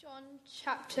John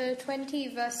chapter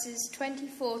 20 verses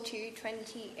 24 to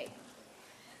 28.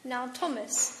 Now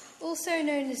Thomas, also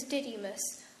known as Didymus,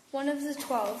 one of the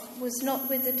 12, was not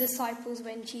with the disciples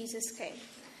when Jesus came.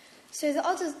 So the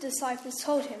other disciples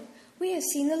told him, "We have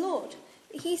seen the Lord."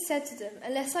 But he said to them,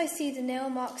 "Unless I see the nail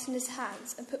marks in his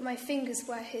hands and put my fingers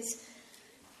where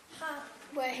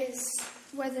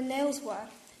the nails were,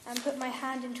 and put my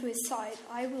hand into his side,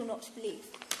 I will not believe."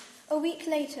 A week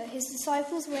later, his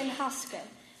disciples were in the house again,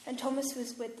 and Thomas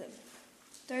was with them.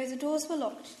 Though the doors were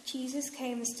locked, Jesus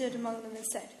came and stood among them and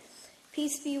said,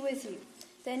 "Peace be with you."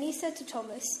 Then he said to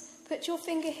Thomas, "Put your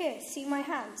finger here, see my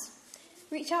hands.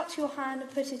 Reach out your hand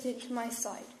and put it into my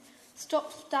side.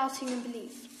 Stop doubting and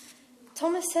believe."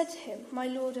 Thomas said to him, "My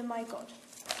Lord and my God."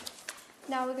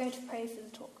 Now we're going to pray for the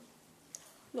talk.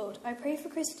 Lord, I pray for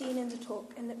Christine and the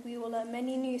talk, and that we will learn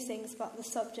many new things about the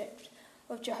subject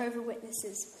of Jehovah's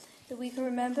Witnesses that we can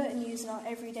remember and use in our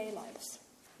everyday lives.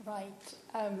 Right.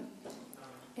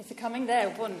 Is it coming there?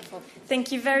 Wonderful.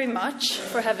 Thank you very much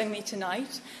for having me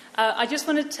tonight. I just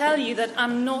want to tell you that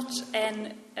I'm not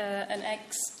an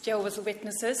ex-Jehovah's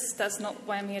Witnesses. That's not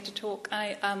why I'm here to talk.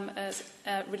 I am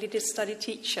a religious study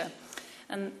teacher,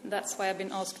 and that's why I've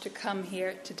been asked to come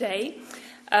here today.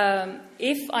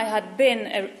 If I had been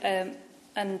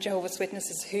a Jehovah's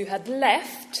Witnesses who had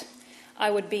left,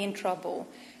 I would be in trouble.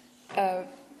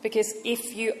 Because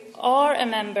if you are a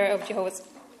member of Jehovah's...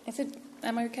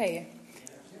 Am I okay?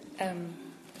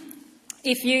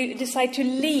 If you decide to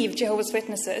leave Jehovah's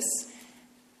Witnesses...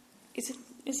 Is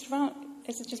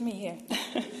it just me here?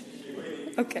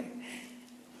 Okay.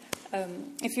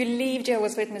 If you leave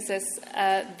Jehovah's Witnesses,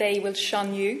 they will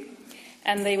shun you,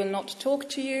 and they will not talk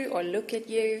to you or look at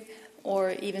you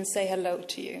or even say hello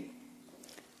to you,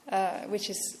 which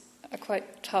is a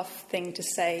quite tough thing to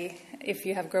say if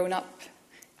you have grown up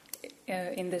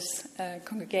in this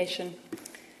congregation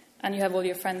and you have all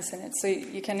your friends in it. So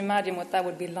you can imagine what that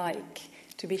would be like,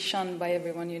 to be shunned by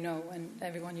everyone you know and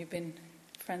everyone you've been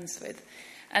friends with.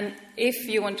 And if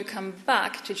you want to come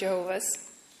back to Jehovah's,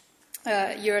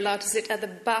 you're allowed to sit at the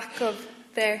back of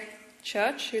their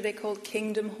church, who they call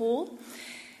Kingdom Hall.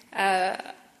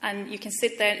 And you can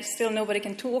sit there, still nobody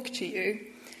can talk to you,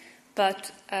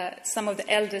 but some of the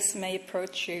elders may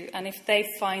approach you, and if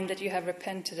they find that you have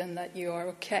repented and that you are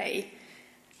okay,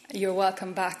 you're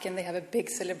welcome back, and they have a big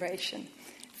celebration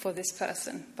for this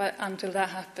person. But until that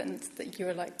happens, that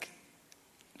you're like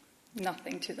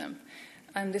nothing to them.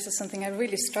 And this is something I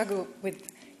really struggle with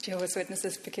Jehovah's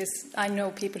Witnesses, because I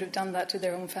know people who've done that to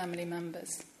their own family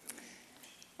members.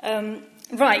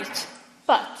 Right,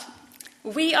 but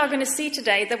we are going to see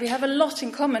today that we have a lot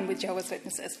in common with Jehovah's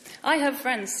Witnesses. I have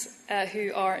friends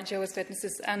who are Jehovah's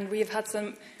Witnesses, and we have had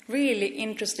some really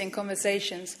interesting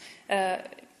conversations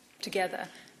together.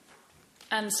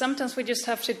 And sometimes we just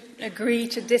have to agree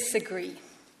to disagree,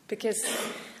 because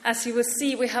as you will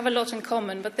see, we have a lot in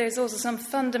common, but there's also some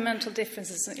fundamental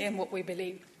differences in what we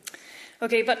believe.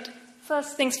 Okay, but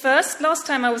first things first. Last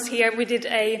time I was here, we did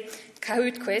a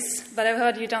Kahoot quiz, but I've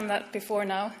heard you've done that before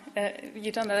now.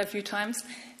 You've done that a few times.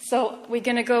 So we're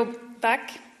going to go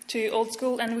back to old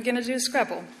school, and we're going to do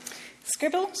Scrabble.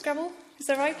 Scrabble? Is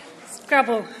that right?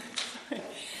 Scrabble.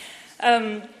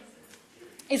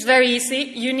 It's very easy.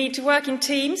 You need to work in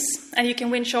teams, and you can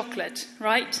win chocolate,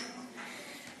 right?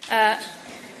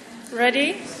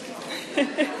 Ready?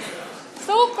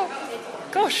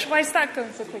 Gosh, why is that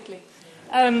going so quickly?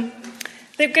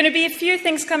 There are going to be a few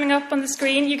things coming up on the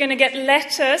screen. You're going to get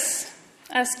letters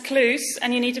as clues,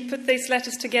 and you need to put these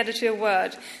letters together to a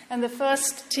word. And the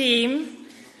first team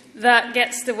that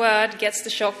gets the word gets the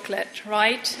chocolate,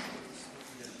 right?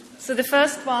 So the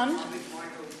first one...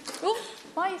 Oh,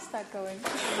 why is that going?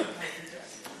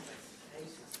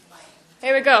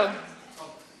 Here we go.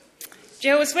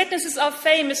 Jehovah's Witnesses are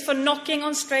famous for knocking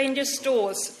on strangers'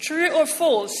 doors. True or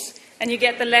false? And you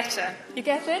get the letter. You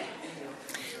get it?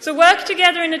 So work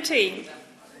together in a team.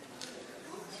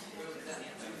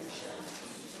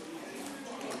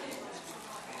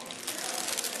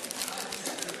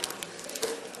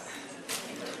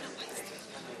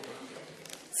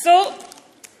 So,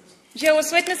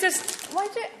 Jehovah's Witnesses...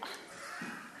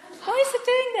 Why is it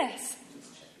doing this?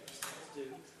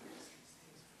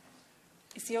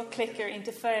 Is your clicker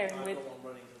interfering with...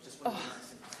 Oh,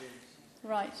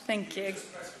 right, thank you.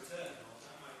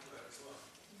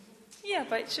 Yeah,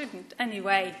 but it shouldn't.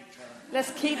 Anyway,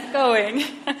 let's keep going.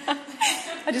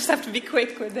 I just have to be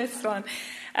quick with this one.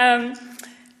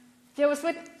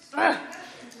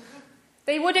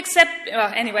 They would accept...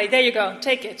 anyway, there you go.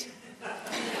 Take it.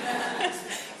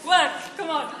 Work, come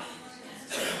on.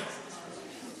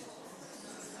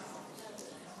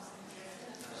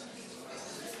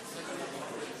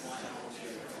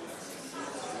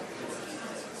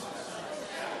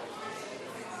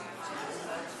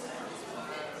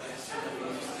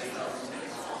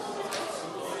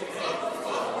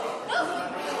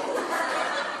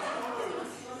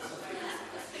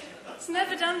 It's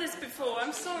never done this before.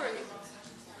 I'm sorry.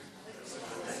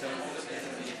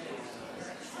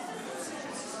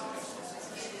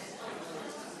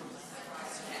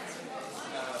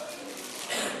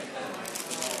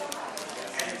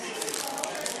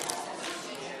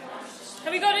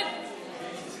 Have we got it?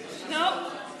 No?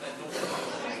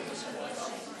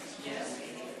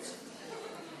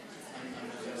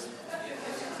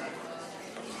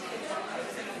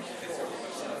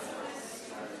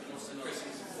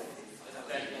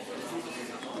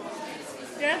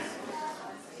 Yeah?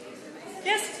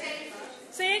 Yes?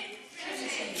 See?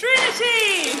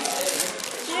 Trinity!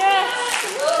 Yes!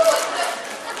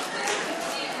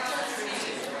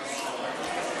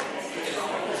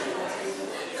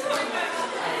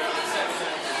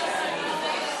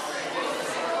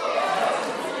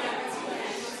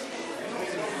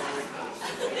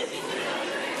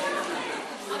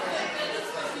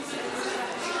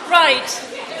 Right.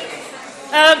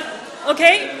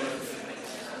 Okay.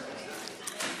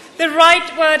 The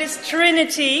right word is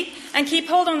Trinity, and keep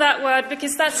hold on that word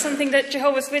because that's something that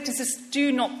Jehovah's Witnesses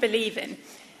do not believe in.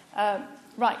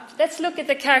 Right. Let's look at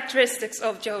the characteristics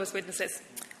of Jehovah's Witnesses.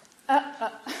 Yep.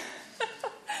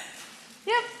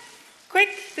 Quick.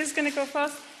 This is going to go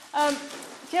fast.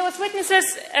 Jehovah's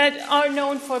Witnesses are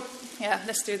known for... Yeah,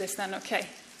 let's do this then. Okay.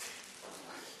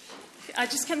 I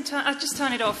just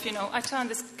turn it off, you know. I turn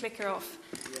this clicker off,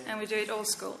 and we do it old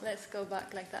school. Let's go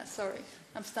back like that. Sorry,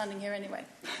 I'm standing here anyway.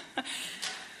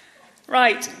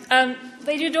 Right.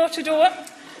 They do door to door.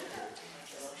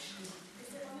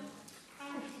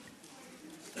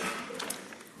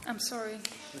 I'm sorry.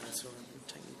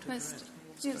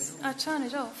 I turn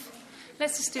it off.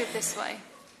 Let's just do it this way.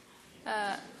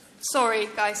 Sorry,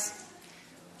 guys.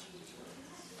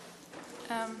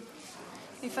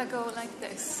 If I go like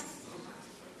this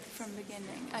from the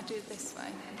beginning, I do it this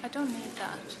way. I don't need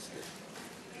that.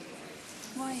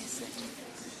 Why is it?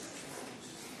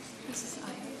 This is,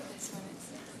 I hate this when it's...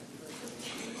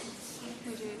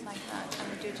 We do it like that, and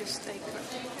we do just take it.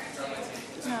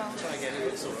 No. Try again,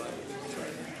 it's all right.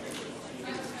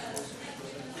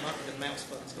 Might be the mouse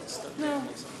button's got stuck No. or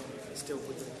something. It's still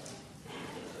with it.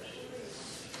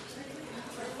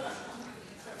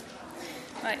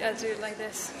 Right, I'll do it like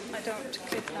this. I don't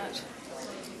click that.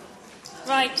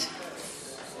 Right.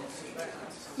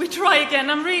 We try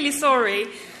again. I'm really sorry.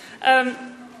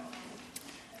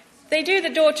 They do the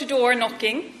door-to-door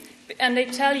knocking, and they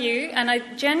tell you, and I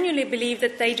genuinely believe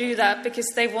that they do that because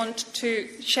they want to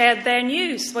share their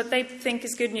news, what they think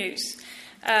is good news.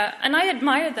 And I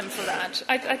admire them for that.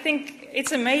 I think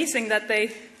it's amazing that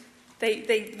they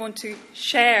want to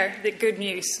share the good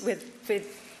news with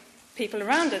people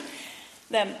around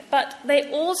them. But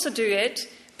they also do it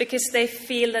because they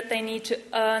feel that they need to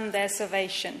earn their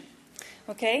salvation.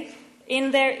 Okay?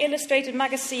 In their illustrated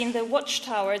magazine, The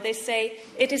Watchtower, they say,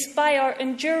 "It is by our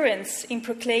endurance in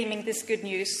proclaiming this good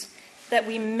news that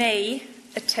we may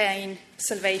attain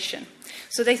salvation."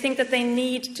 So they think that they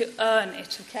need to earn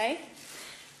it, okay?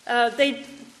 They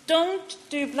don't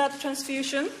do blood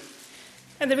transfusion.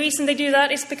 And the reason they do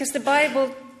that is because the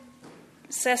Bible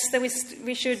says that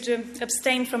we should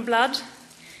abstain from blood.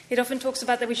 It often talks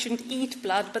about that we shouldn't eat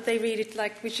blood, but they read it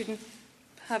like we shouldn't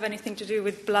have anything to do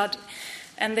with blood.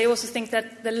 And they also think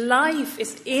that the life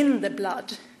is in the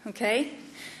blood, okay?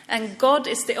 And God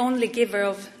is the only giver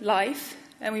of life,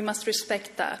 and we must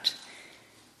respect that.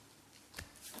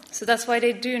 So that's why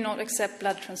they do not accept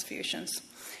blood transfusions.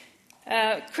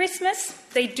 Christmas,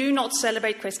 they do not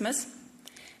celebrate Christmas.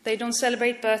 They don't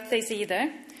celebrate birthdays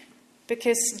either,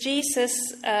 because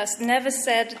Jesus never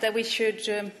said that we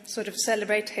should sort of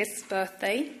celebrate his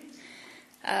birthday.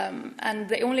 And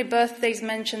the only birthdays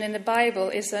mentioned in the Bible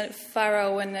is a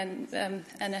Pharaoh and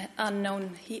an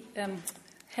unknown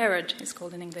Herod, is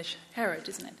called in English. Herod,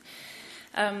 isn't it?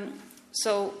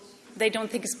 So they don't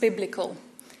think it's biblical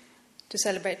to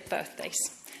celebrate birthdays.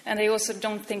 And they also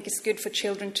don't think it's good for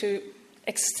children to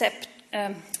expect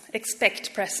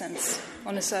presents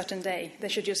on a certain day. They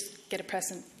should just get a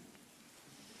present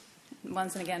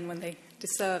once and again when they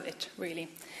deserve it, really.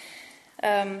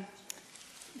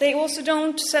 They also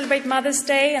don't celebrate Mother's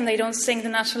Day, and they don't sing the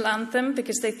national anthem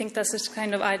because they think that's a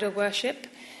kind of idol worship.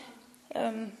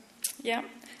 And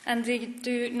they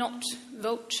do not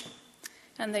vote,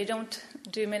 and they don't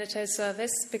do military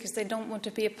service because they don't want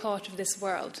to be a part of this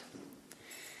world.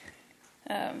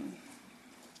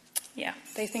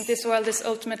 They think this world is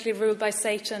ultimately ruled by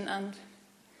Satan, and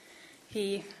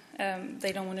they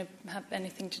don't want to have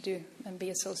anything to do and be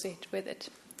associated with it.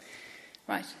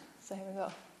 Right, so here we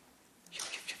go.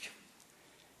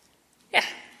 Yeah,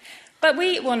 but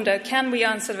we wonder, can we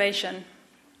earn salvation?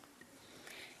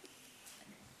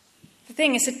 The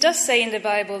thing is, it does say in the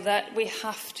Bible that we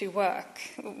have to work.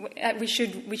 We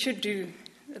should do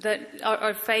that.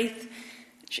 Our faith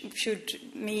should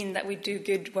mean that we do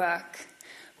good work.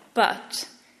 But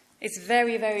it's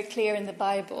very, very clear in the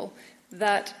Bible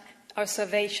that our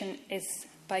salvation is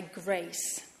by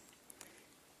grace.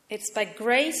 It's by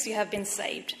grace you have been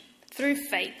saved, through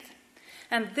faith.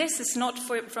 And this is not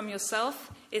from yourself.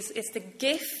 It's the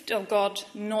gift of God,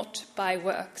 not by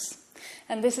works.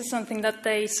 And this is something that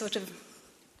they sort of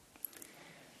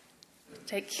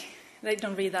take. They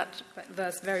don't read that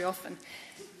verse very often,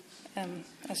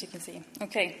 as you can see.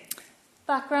 Okay,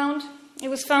 background. It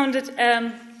was founded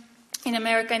in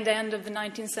America in the end of the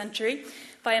 19th century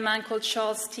by a man called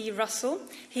Charles T. Russell.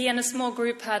 He and a small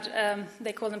group had,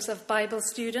 they called themselves Bible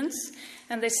students,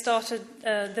 and they started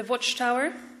the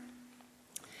Watchtower.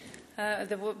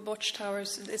 The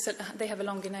Watchtowers, they have a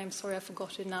longer name, sorry, I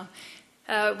forgot it now,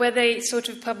 where they sort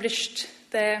of published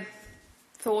their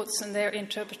thoughts and their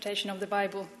interpretation of the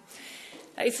Bible.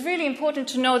 It's really important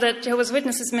to know that Jehovah's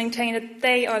Witnesses maintain that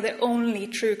they are the only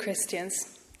true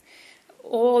Christians.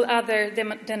 All other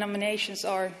denominations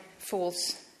are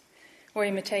false or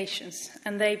imitations,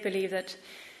 and they believe that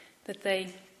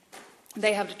they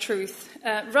have the truth.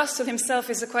 Russell himself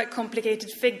is a quite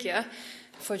complicated figure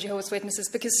for Jehovah's Witnesses,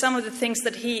 because some of the things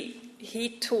that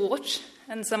he taught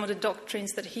and some of the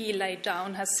doctrines that he laid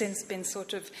down has since been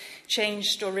sort of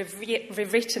changed or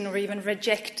rewritten or even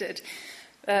rejected,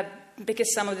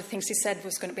 because some of the things he said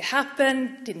was going to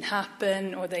happen didn't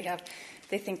happen, or they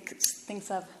think things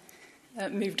have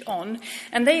moved on.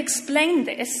 And they explain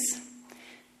this.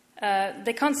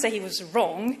 They can't say he was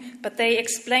wrong, but they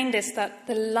explain this, that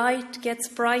the light gets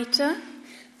brighter.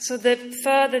 So the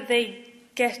further they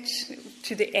get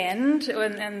to the end,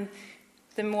 and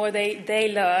the more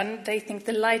they learn, they think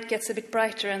the light gets a bit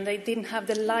brighter, and they didn't have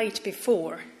the light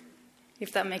before,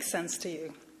 if that makes sense to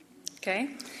you.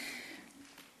 Okay?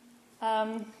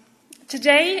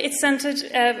 Today it's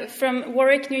centered from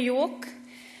Warwick, New York.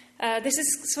 This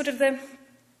is sort of it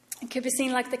could be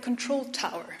seen like the control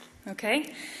tower.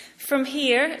 Okay? From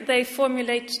here, they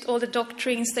formulate all the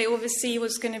doctrines they oversee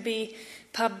what's going to be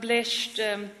published,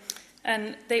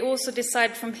 and they also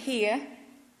decide from here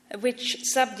which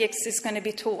subjects is going to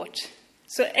be taught.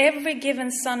 So every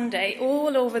given Sunday,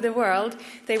 all over the world,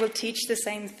 they will teach the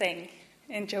same thing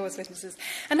in Jehovah's Witnesses.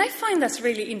 And I find that's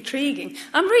really intriguing.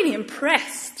 I'm really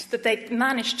impressed that they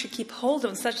managed to keep hold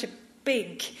of such a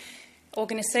big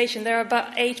organization. There are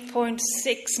about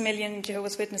 8.6 million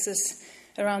Jehovah's Witnesses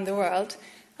around the world.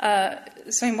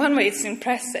 So in one way it's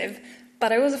impressive,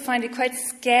 but I also find it quite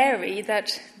scary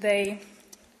that they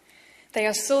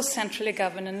are so centrally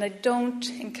governed, and they don't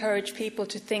encourage people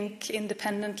to think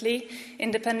independently.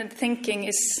 Independent thinking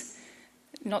is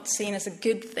not seen as a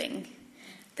good thing.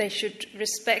 They should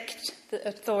respect the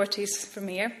authorities from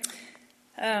here.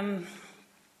 I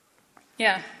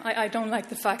don't like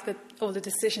the fact that all the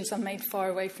decisions are made far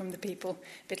away from the people.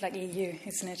 A bit like EU,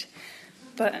 isn't it?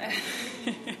 But,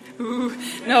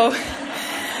 no.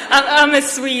 I'm a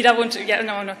Swede, I want to... Yeah,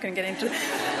 no, I'm not going to get into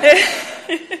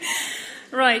it.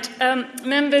 Right.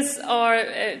 Members are...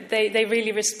 They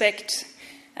really respect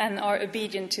and are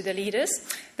obedient to the leaders.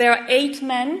 There are 8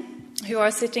 men who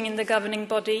are sitting in the governing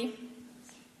body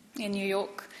in New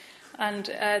York.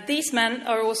 And these men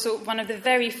are also one of the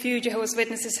very few Jehovah's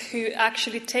Witnesses who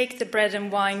actually take the bread and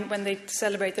wine when they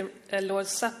celebrate the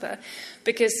Lord's Supper,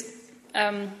 because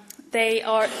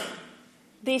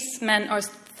these men are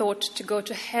thought to go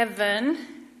to heaven.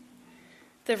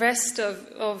 The rest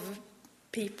of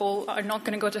people are not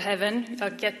going to go to heaven. I'll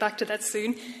get back to that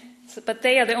soon. But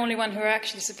they are the only one who are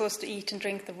actually supposed to eat and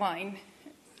drink the wine.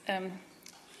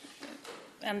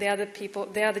 And the other people,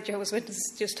 the other Jehovah's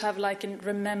Witnesses, just have like a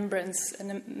remembrance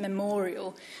and a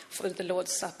memorial for the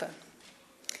Lord's Supper.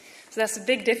 So that's a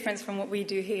big difference from what we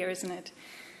do here, isn't it?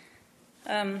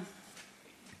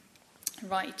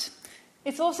 Right.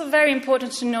 It's also very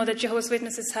important to know that Jehovah's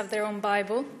Witnesses have their own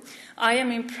Bible. I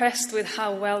am impressed with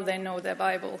how well they know their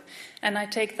Bible, and I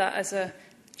take that as a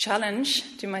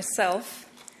challenge to myself,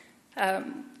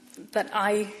 that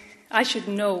I should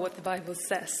know what the Bible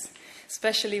says.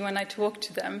 Especially when I talk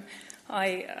to them,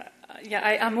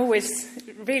 I'm always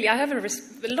really, I have a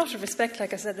lot of respect,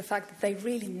 like I said, the fact that they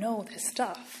really know their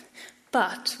stuff.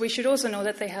 But we should also know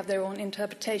that they have their own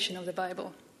interpretation of the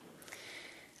Bible.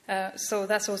 So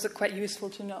that's also quite useful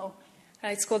to know.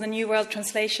 It's called the New World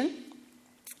Translation.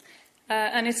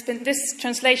 And this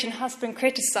translation has been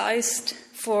criticized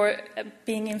for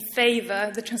being in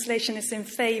favor. The translation is in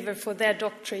favor for their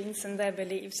doctrines and their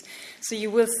beliefs. So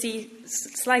you will see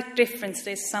slight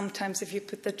differences sometimes if you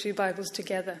put the two Bibles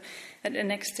together and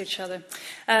next to each other.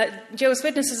 Jehovah's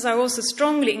Witnesses are also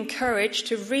strongly encouraged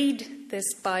to read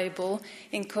this Bible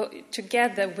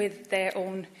together with their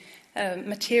own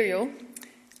material,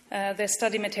 their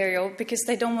study material, because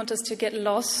they don't want us to get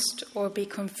lost or be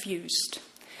confused.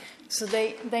 So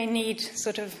they need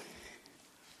sort of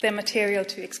their material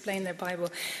to explain their Bible.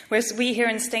 Whereas we here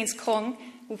in Staines Kong,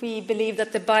 we believe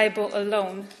that the Bible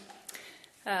alone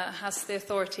has the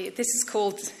authority. This is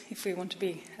called, if we want to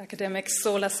be academic,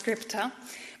 sola scripta,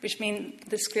 which means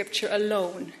the scripture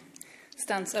alone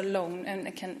stands alone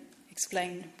and can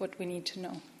explain what we need to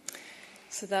know.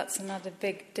 So that's another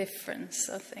big difference,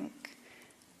 I think.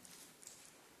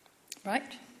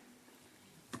 Right?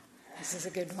 This is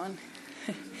a good one.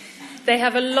 They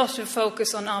have a lot of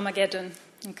focus on Armageddon,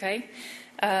 okay,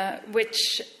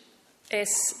 which is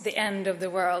the end of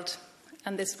the world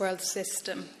and this world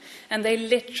system. And they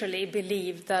literally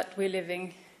believe that we're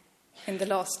living in the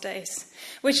last days,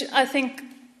 which I think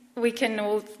we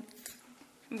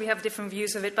have different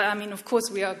views of it, but I mean, of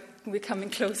course we're coming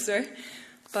closer.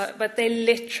 But they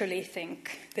literally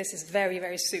think this is very,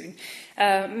 very soon.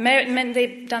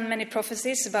 They've done many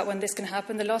prophecies about when this can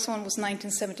happen. The last one was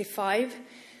 1975,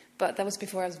 but that was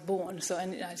before I was born, so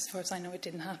as far as I know, it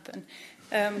didn't happen.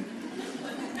 And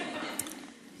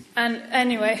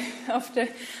anyway,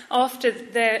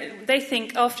 they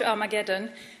think after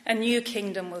Armageddon, a new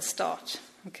kingdom will start,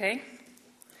 okay?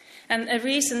 And a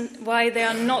reason why they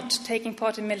are not taking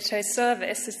part in military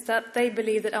service is that they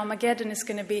believe that Armageddon is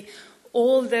going to be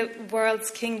all the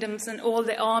world's kingdoms and all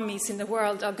the armies in the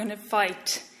world are going to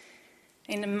fight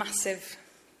in a massive,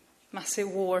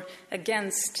 massive war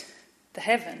against the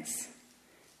heavens.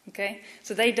 Okay?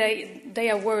 So they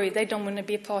are worried. They don't want to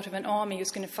be a part of an army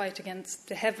who's going to fight against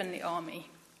the heavenly army.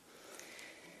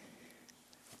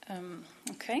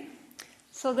 Okay?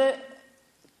 So the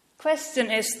question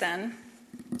is then,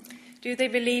 do they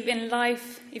believe in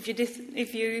life if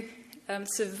you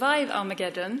survive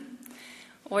Armageddon?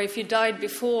 Or if you died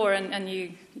before and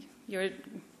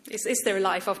is there a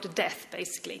life after death,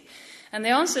 basically? And the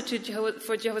answer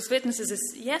for Jehovah's Witnesses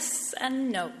is yes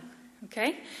and no,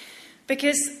 okay?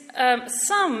 Because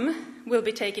some will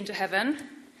be taken to heaven,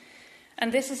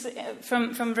 and this is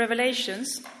from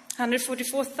Revelations.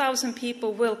 144,000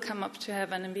 people will come up to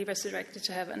heaven and be resurrected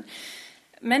to heaven.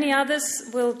 Many others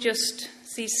will just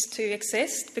cease to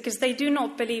exist because they do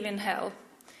not believe in hell.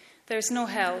 There is no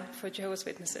hell for Jehovah's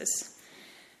Witnesses.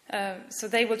 So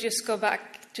they will just go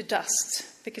back to dust,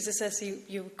 because it says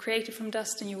you were created from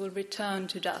dust and you will return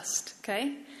to dust,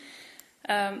 okay?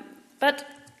 But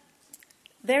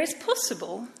there is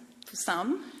possible for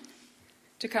some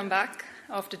to come back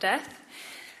after death.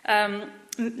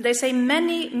 They say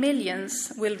many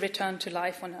millions will return to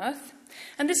life on earth.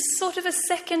 And this is sort of a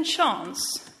second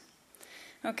chance,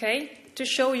 okay, to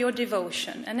show your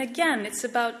devotion. And again, it's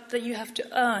about that you have to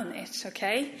earn it,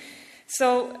 okay?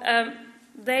 So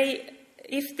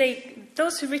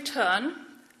those who return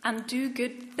and do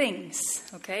good things,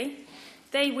 okay,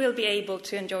 they will be able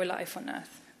to enjoy life on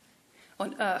earth,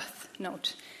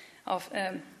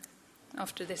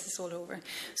 after this is all over.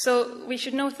 So we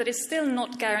should note that it's still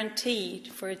not guaranteed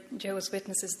for Jehovah's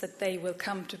Witnesses that they will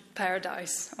come to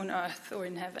paradise on earth or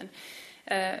in heaven.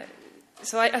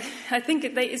 So I think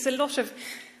it's a lot of...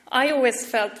 I always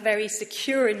felt very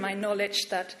secure in my knowledge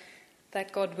that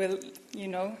God will,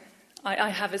 I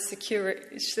have a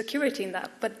security in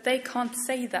that, but they can't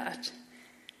say that.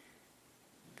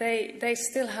 They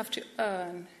still have to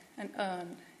earn,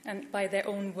 and by their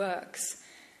own works,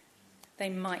 they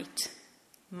might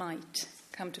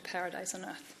come to paradise on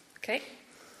earth. Okay?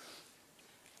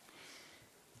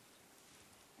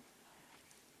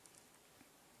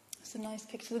 It's a nice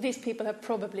picture. These people have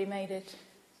probably made it.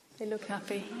 They look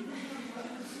happy.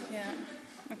 Yeah.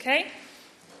 Okay?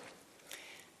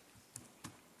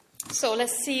 So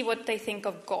let's see what they think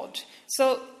of God.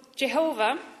 So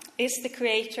Jehovah is the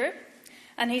creator,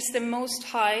 and he's the most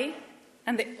high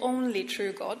and the only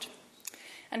true God.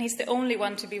 And he's the only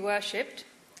one to be worshipped.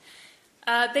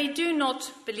 They do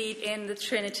not believe in the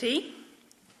Trinity.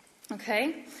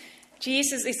 Okay?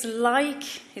 Jesus is like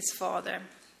his Father.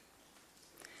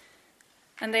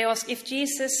 And they ask, if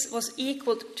Jesus was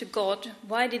equal to God,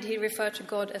 why did he refer to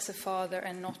God as a father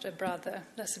and not a brother?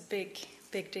 That's a big,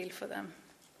 big deal for them.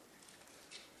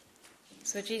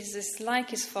 So Jesus is like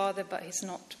his Father, but he's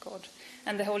not God.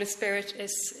 And the Holy Spirit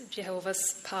is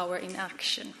Jehovah's power in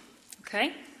action.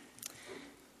 Okay?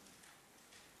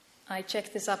 I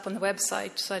checked this up on the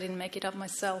website, so I didn't make it up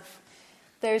myself.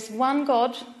 There is one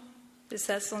God, it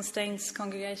says on Staines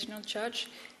Congregational Church,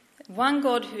 one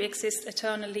God who exists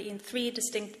eternally in three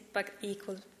distinct but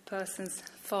equal persons,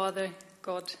 Father,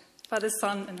 God, Father,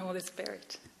 Son, and Holy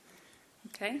Spirit.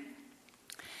 Okay?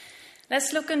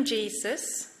 Let's look on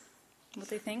Jesus, what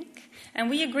they think. And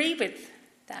we agree with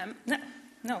them.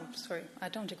 No, sorry, I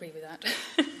don't agree with that.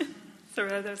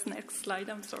 Sorry, there's next slide,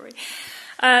 I'm sorry.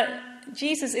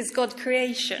 Jesus is God's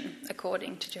creation,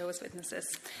 according to Jehovah's Witnesses.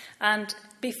 And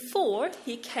before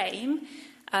he came,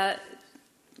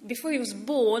 before he was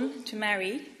born to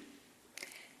Mary,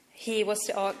 he was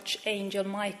the Archangel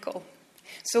Michael.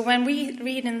 So when we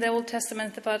read in the Old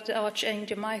Testament about the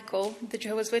Archangel Michael, the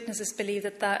Jehovah's Witnesses believe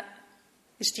that that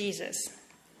is Jesus.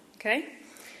 Okay?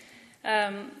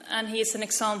 And he is an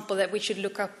example that we should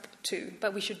look up to,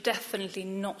 but we should definitely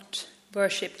not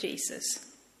worship Jesus.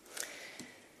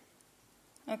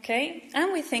 Okay,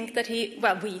 and we think that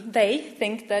they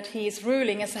think that he is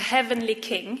ruling as a heavenly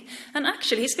king, and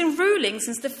actually he's been ruling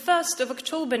since the 1st of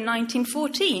October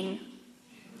 1914.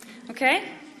 Okay,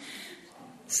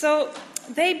 so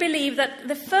they believe that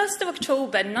the 1st of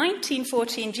October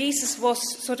 1914 Jesus was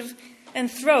sort of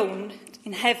enthroned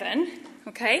in heaven.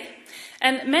 Okay,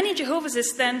 and many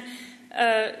Jehovah's then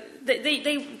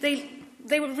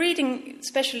they were reading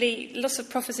especially lots of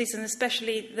prophecies and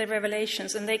especially the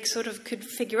Revelations, and they sort of could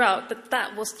figure out that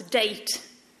that was the date,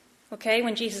 okay,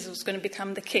 when Jesus was going to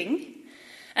become the king.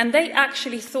 And they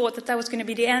actually thought that that was going to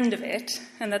be the end of it,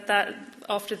 and that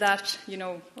after that,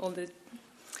 all the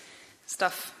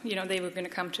stuff, they were going to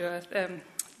come to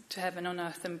heaven on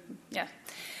earth, and yeah.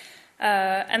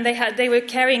 And they were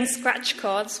carrying scratch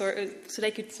cards, so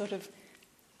they could sort of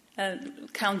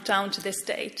count down to this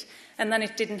date. And then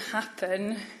it didn't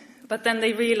happen. But then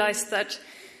they realized that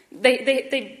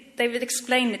they would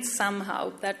explain it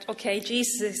somehow, that, okay,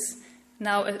 Jesus is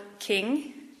now a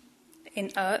king in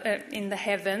the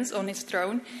heavens on his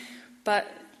throne, but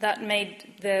that made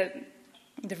the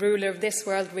ruler of this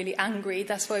world really angry.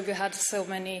 That's why we've had so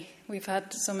many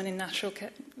natural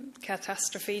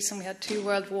catastrophes, and we had 2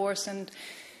 world wars, and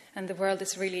the world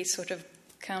is really sort of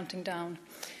counting down.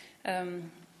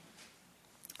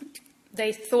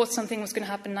 They thought something was going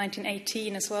to happen in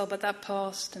 1918 as well, but that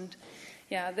passed. And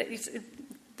yeah,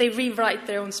 they rewrite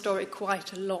their own story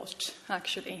quite a lot,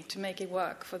 actually, to make it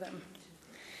work for them.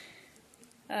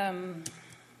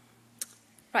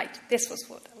 Right, this was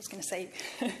what I was going to say.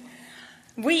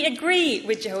 We agree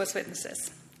with Jehovah's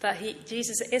Witnesses that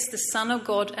Jesus is the Son of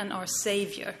God and our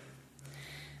Savior,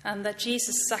 and that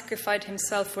Jesus sacrificed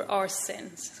himself for our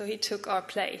sins, so he took our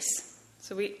place.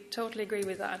 So we totally agree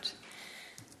with that.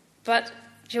 But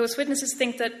Jehovah's Witnesses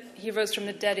think that he rose from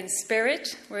the dead in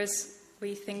spirit, whereas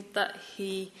we think that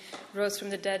he rose from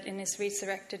the dead in his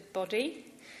resurrected body,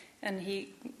 and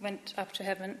he went up to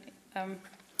heaven.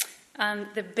 And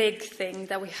the big thing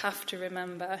that we have to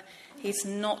remember, he's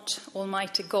not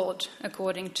Almighty God,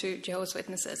 according to Jehovah's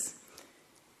Witnesses.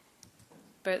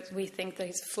 But we think that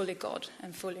he's fully God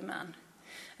and fully man.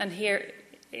 And here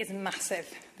is massive.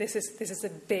 This is a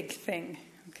big thing,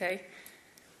 okay?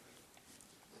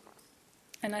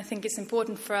 And I think it's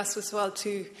important for us as well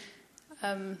to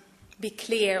be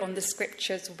clear on the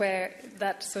scriptures where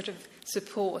that sort of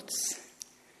supports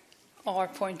our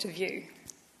point of view,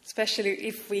 especially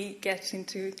if we get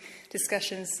into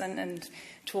discussions and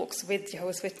talks with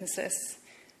Jehovah's Witnesses,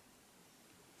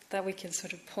 that we can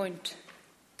sort of point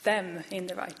them in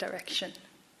the right direction.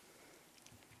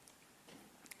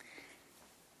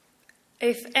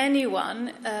 If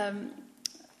anyone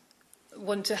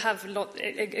want to have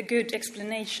a good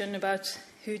explanation about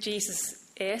who Jesus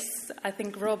is, I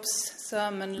think Rob's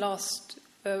sermon last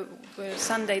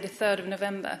Sunday, the 3rd of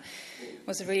November,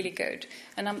 was really good.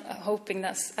 And I'm hoping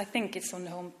I think it's on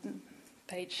the home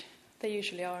page. They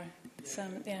usually are.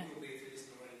 Yeah.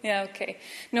 Yeah, okay.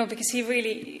 No, because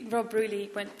Rob really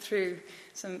went through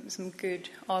some good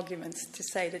arguments to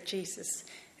say that Jesus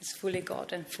is fully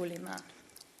God and fully man.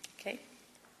 Okay.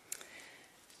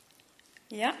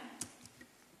 Yeah.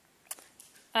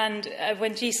 And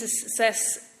when Jesus says,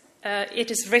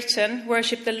 it is written,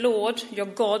 worship the Lord, your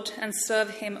God, and serve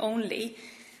him only,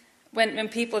 when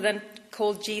people then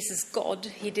called Jesus God,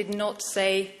 he did not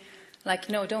say, like,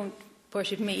 no, don't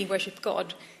worship me, worship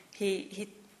God.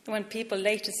 When people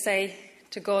later say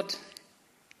to God,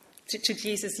 to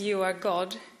Jesus, you are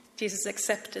God, Jesus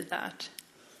accepted that.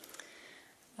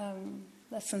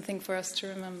 That's something for us to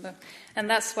remember. And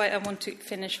that's why I want to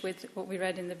finish with what we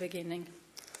read in the beginning.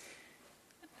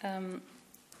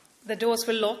 The doors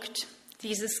were locked.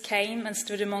 Jesus came and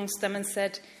stood amongst them and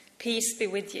said, peace be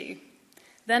with you.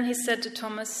 Then he said to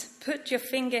Thomas, "Put your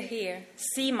finger here,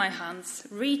 see my hands,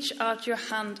 reach out your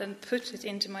hand and put it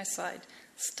into my side.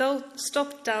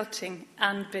 Stop doubting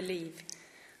and believe."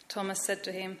 Thomas said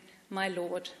to him, "My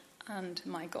Lord and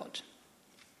my God."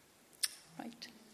 Right.